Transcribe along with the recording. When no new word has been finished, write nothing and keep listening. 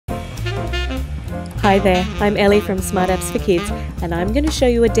Hi there, I'm Ellie from Smart Apps for Kids, and I'm going to show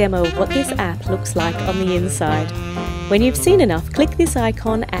you a demo of what this app looks like on the inside. When you've seen enough, click this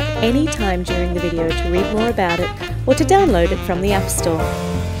icon at any time during the video to read more about it or to download it from the App Store.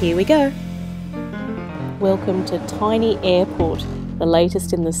 Here we go. Welcome to Tiny Airport, the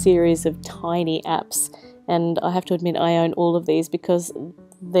latest in the series of tiny apps. And I have to admit I own all of these because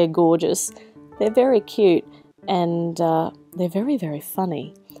they're gorgeous. They're very cute and they're very, very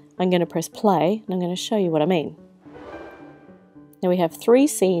funny. I'm going to press play and I'm going to show you what I mean. Now we have 3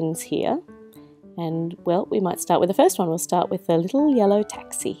 scenes here, and well, we might start with the first one. We'll start with the little yellow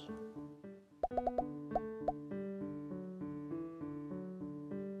taxi.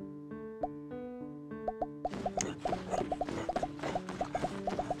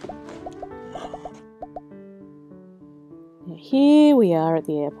 Now here we are at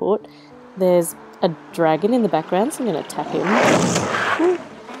the airport. There's a dragon in the background, so I'm going to tap him.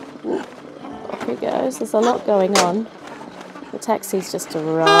 Off he goes. There's a lot going on. The taxi's just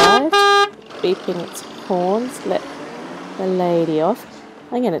arrived, beeping its horns, let the lady off.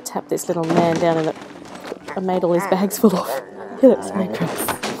 I'm going to tap this little man down in it. I made all his bags full off. He looks so gross.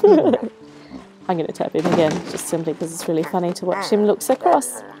 I'm going to tap him again, just simply because it's really funny to watch him look so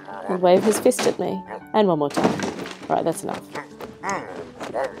cross and wave his fist at me. And one more time. Right, that's enough.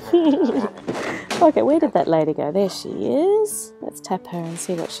 Okay, where did that lady go? There she is. Let's tap her and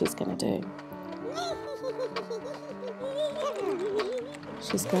see what she's going to do.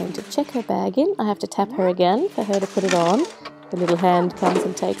 She's going to check her bag in. I have to tap her again for her to put it on. The little hand comes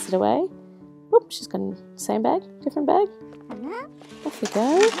and takes it away. Whoop, she's got same bag, different bag. Off we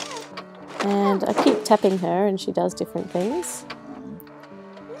go. And I keep tapping her and she does different things.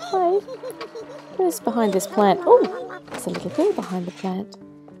 Hi. Who's behind this plant? Oh, there's a little girl behind the plant.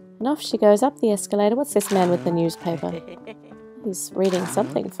 And off she goes up the escalator. What's this man with the newspaper? He's reading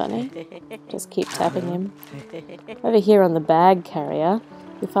something funny. Just keep tapping him. Over here on the bag carrier,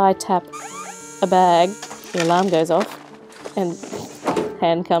 if I tap a bag, the alarm goes off and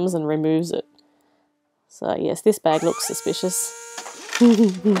hand comes and removes it. So yes, this bag looks suspicious.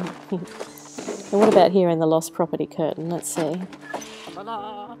 And what about here in the lost property curtain? Let's see.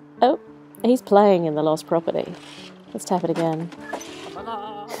 Oh, he's playing in the lost property. Let's tap it again.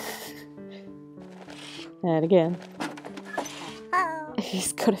 And again.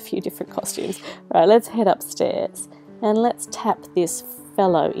 He's got a few different costumes. Right, let's head upstairs and let's tap this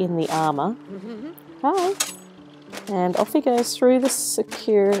fellow in the armour. Hi. And off he goes through the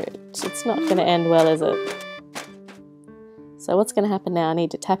security. It's not going to end well, is it? So what's going to happen now? I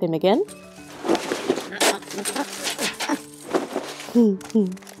need to tap him again.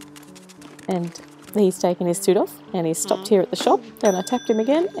 And he's taken his suit off and he's stopped here at the shop. Then I tapped him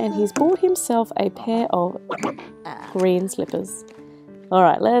again and he's bought himself a pair of green slippers.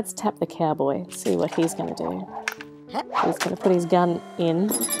 Alright, let's tap the cowboy, see what he's going to do. He's going to put his gun in,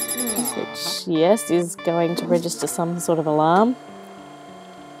 which, yes, is going to register some sort of alarm.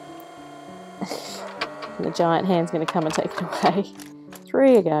 And the giant hand's going to come and take it away.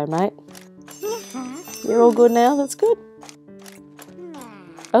 Through you go, mate. You're all good now? That's good.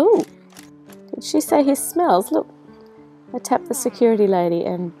 Oh, did she say he smells? Look, I tapped the security lady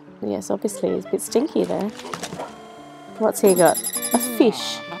and, yes, obviously he's a bit stinky there. What's he got? A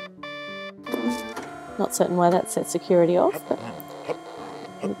fish. Not certain why that set security off, but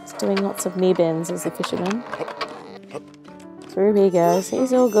he's doing lots of knee bends as a fisherman. Through he goes.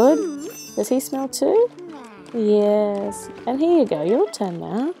 He's all good. Does he smell too? Yes. And here you go. Your turn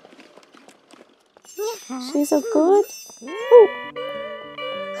now. She's all good.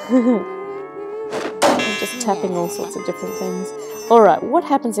 I'm just tapping all sorts of different things. Alright, what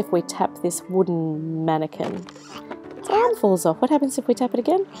happens if we tap this wooden mannequin? Its arm falls off. What happens if we tap it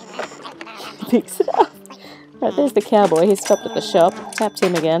again? Picks it up. Right, there's the cowboy. He stopped at the shop, tapped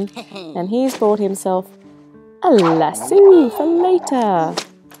him again, and he's bought himself a lasso for later.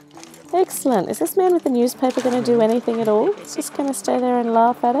 Excellent. Is this man with the newspaper going to do anything at all? He's just going to stay there and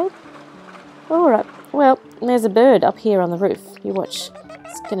laugh at it? Alright, well, there's a bird up here on the roof. You watch.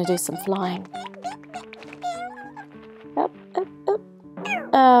 It's going to do some flying. Up, up, up.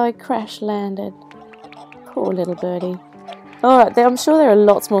 Oh, it crash landed. Poor little birdie. Alright, I'm sure there are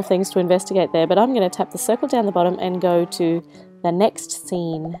lots more things to investigate there, but I'm going to tap the circle down the bottom and go to the next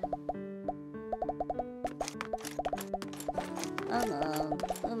scene.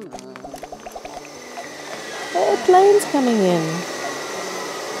 A plane's coming in.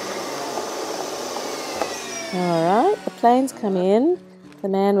 Alright, the plane's come in. The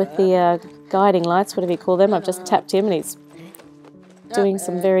man with the guiding lights, whatever you call them, I've just tapped him and he's doing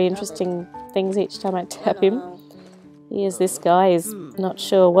some very interesting things each time I tap him. Here's this guy. He's not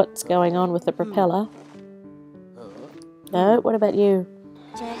sure what's going on with the propeller. No, what about you?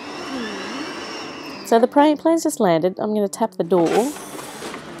 So the plane's just landed. I'm going to tap the door.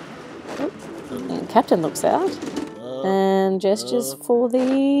 And Captain looks out and gestures for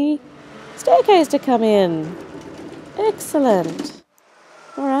the staircase to come in. Excellent.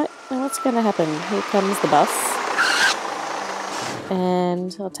 Alright, now what's going to happen? Here comes the bus.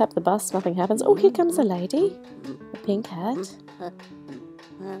 And I'll tap the bus, nothing happens. Oh, here comes a lady. A pink hat.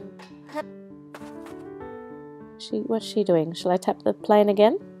 What's she doing? Shall I tap the plane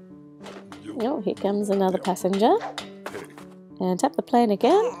again? Oh, here comes another passenger. And tap the plane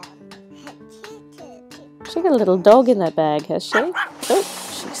again. She got a little dog in that bag, has she? Oh,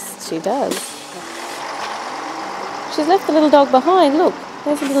 she does. She's left the little dog behind. Look,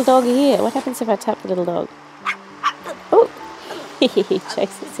 there's a little dog here. What happens if I tap the little dog? Oh, he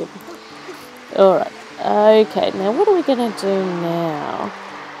chases him. Alright, okay, now what are we going to do now?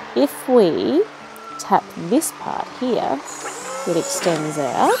 If we tap this part here, it extends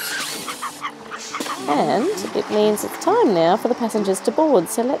out. And it means it's time now for the passengers to board.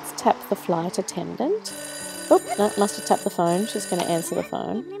 So let's tap the flight attendant. Oh, no, must have tapped the phone. She's going to answer the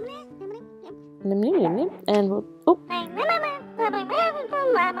phone. And we'll... Oh.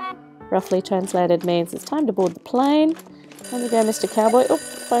 Roughly translated means it's time to board the plane. On you go, Mr. Cowboy. Oh,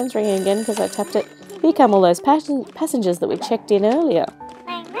 phone's ringing again because I tapped it. Here come all those passengers that we checked in earlier.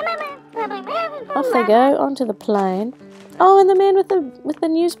 Off they go, onto the plane. Oh, and the man with the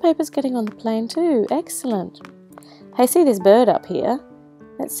newspaper's getting on the plane too. Excellent. Hey, see this bird up here?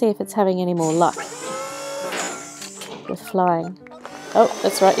 Let's see if it's having any more luck with flying. Oh,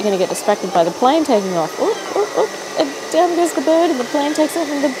 that's right, you're going to get distracted by the plane taking off. Oh, oh, oh, and down goes the bird and the plane takes off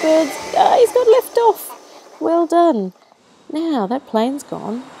and the bird's... he's got left off. Well done. Now, that plane's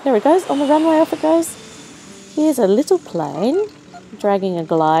gone. There it goes, on the runway off it goes. Here's a little plane dragging a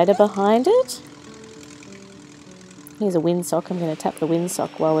glider behind it. Here's a windsock. I'm going to tap the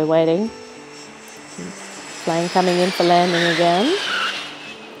windsock while we're waiting. Plane coming in for landing again.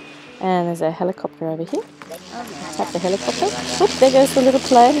 And there's a helicopter over here. Tap the helicopter. Oop, there goes the little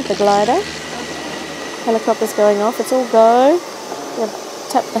plane with the glider. Helicopter's going off. It's all go. We'll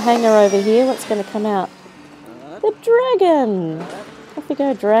tap the hangar over here. What's going to come out? The dragon! Off we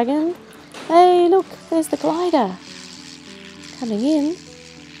go, dragon. Hey, look, there's the glider. Coming in.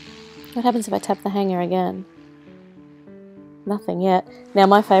 What happens if I tap the hangar again? Nothing yet. Now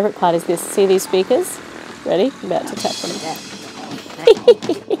my favourite part is this. See these speakers? Ready? I'm about to tap them.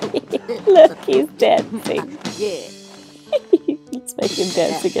 Look, he's dancing. Let's make him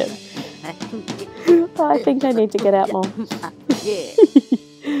dance again. Oh, I think I need to get out more.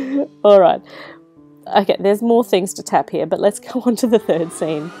 Alright. Okay, there's more things to tap here, but let's go on to the third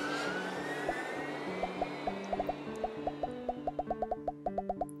scene.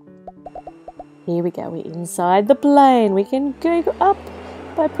 Here we go, we're inside the plane. We can go up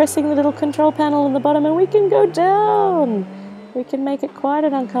by pressing the little control panel on the bottom, and we can go down. We can make it quite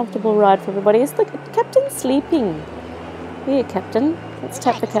an uncomfortable ride for everybody. Is the captain sleeping? Here, captain. Let's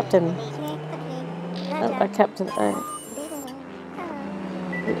tap the captain. Oh, captain.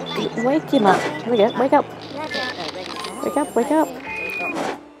 Wake him up. Here we go. Wake up. Wake up, wake up.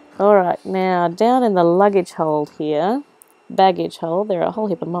 Alright, now down in the luggage hold here, baggage hold, there are a whole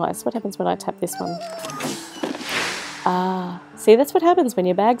heap of mice. What happens when I tap this one? Ah, see, that's what happens when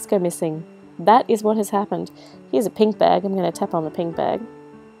your bags go missing. That is what has happened. Here's a pink bag. I'm going to tap on the pink bag.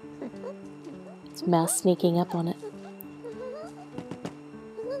 It's a mouse sneaking up on it.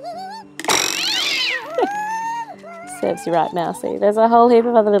 Serves you right, mousey. There's a whole heap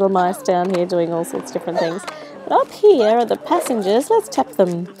of other little mice down here doing all sorts of different things. But up here are the passengers. Let's tap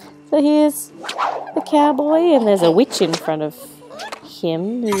them. So here's the cowboy, and there's a witch in front of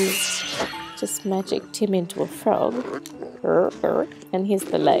him who's just magicked him into a frog. And here's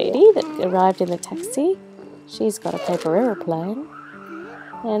the lady that arrived in the taxi. She's got a paper aeroplane.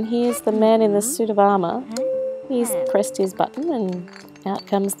 And here's the man in the suit of armour. He's pressed his button and out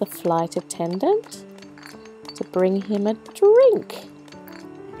comes the flight attendant to bring him a drink.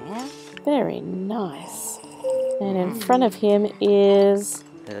 Very nice. And in front of him is...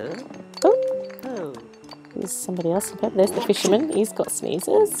 Oh, there's somebody else. There's the fisherman. He's got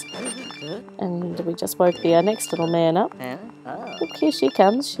sneezes. And we just woke the next little man up. Look, here she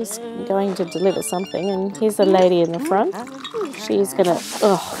comes. She's going to deliver something. And here's the lady in the front. She's going to...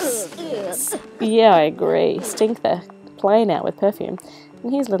 Oh, yeah, I agree. Stink the plane out with perfume.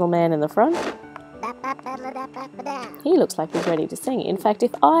 And here's little man in the front. He looks like he's ready to sing. In fact,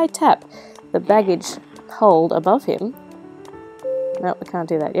 if I tap the baggage hold above him... No, we can't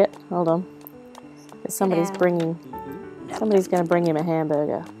do that yet. Hold on. Somebody's bringing Somebody's going to bring him a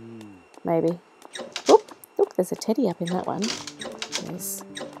hamburger. Maybe. Oop, look, there's a teddy up in that one. There's,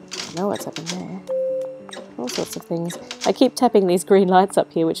 I know what's up in there. All sorts of things. I keep tapping these green lights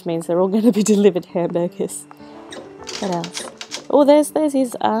up here, which means they're all going to be delivered hamburgers. What else? Oh, there's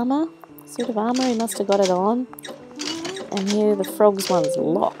his armour. Suit of armour, he must have got it on. And here the frog's one's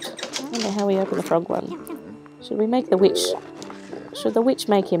locked. I wonder how we open the frog one. Should we make the witch... Should the witch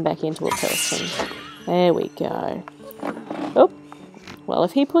make him back into a person? There we go. Oh, well,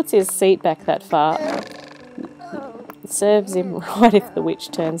 if he puts his seat back that far, it serves him right if the witch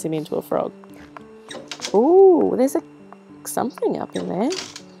turns him into a frog. Ooh, there's something up in there.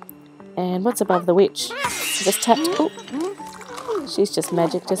 And what's above the witch? Just tapped. Oh, she's just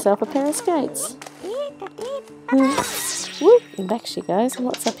magicked herself a pair of skates. Woo, and back she goes. And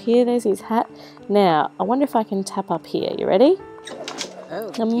what's up here? There's his hat. Now, I wonder if I can tap up here. You ready?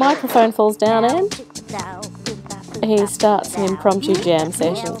 The microphone falls down and he starts an impromptu jam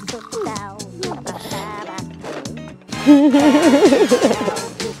session.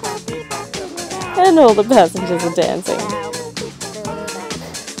 And all the passengers are dancing.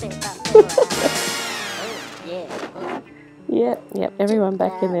 Yep, everyone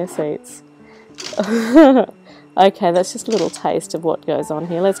back in their seats. Okay, that's just a little taste of what goes on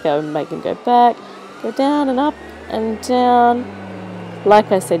here. Let's go and make him go back, go down and up and down.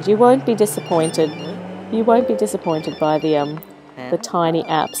 Like I said, you won't be disappointed. You won't be disappointed by the tiny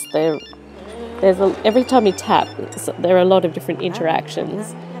apps. Every time you tap, there are a lot of different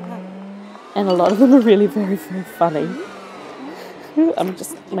interactions, and a lot of them are really very, very funny. I'm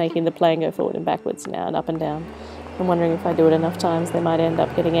just making the plane go forward and backwards now and up and down. I'm wondering if I do it enough times, they might end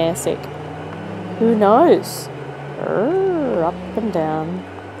up getting airsick. Who knows? Up and down.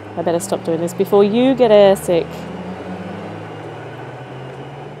 I better stop doing this before you get airsick.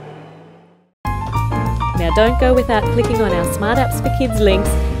 Now don't go without clicking on our Smart Apps for Kids links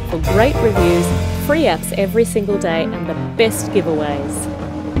for great reviews, free apps every single day, and the best giveaways.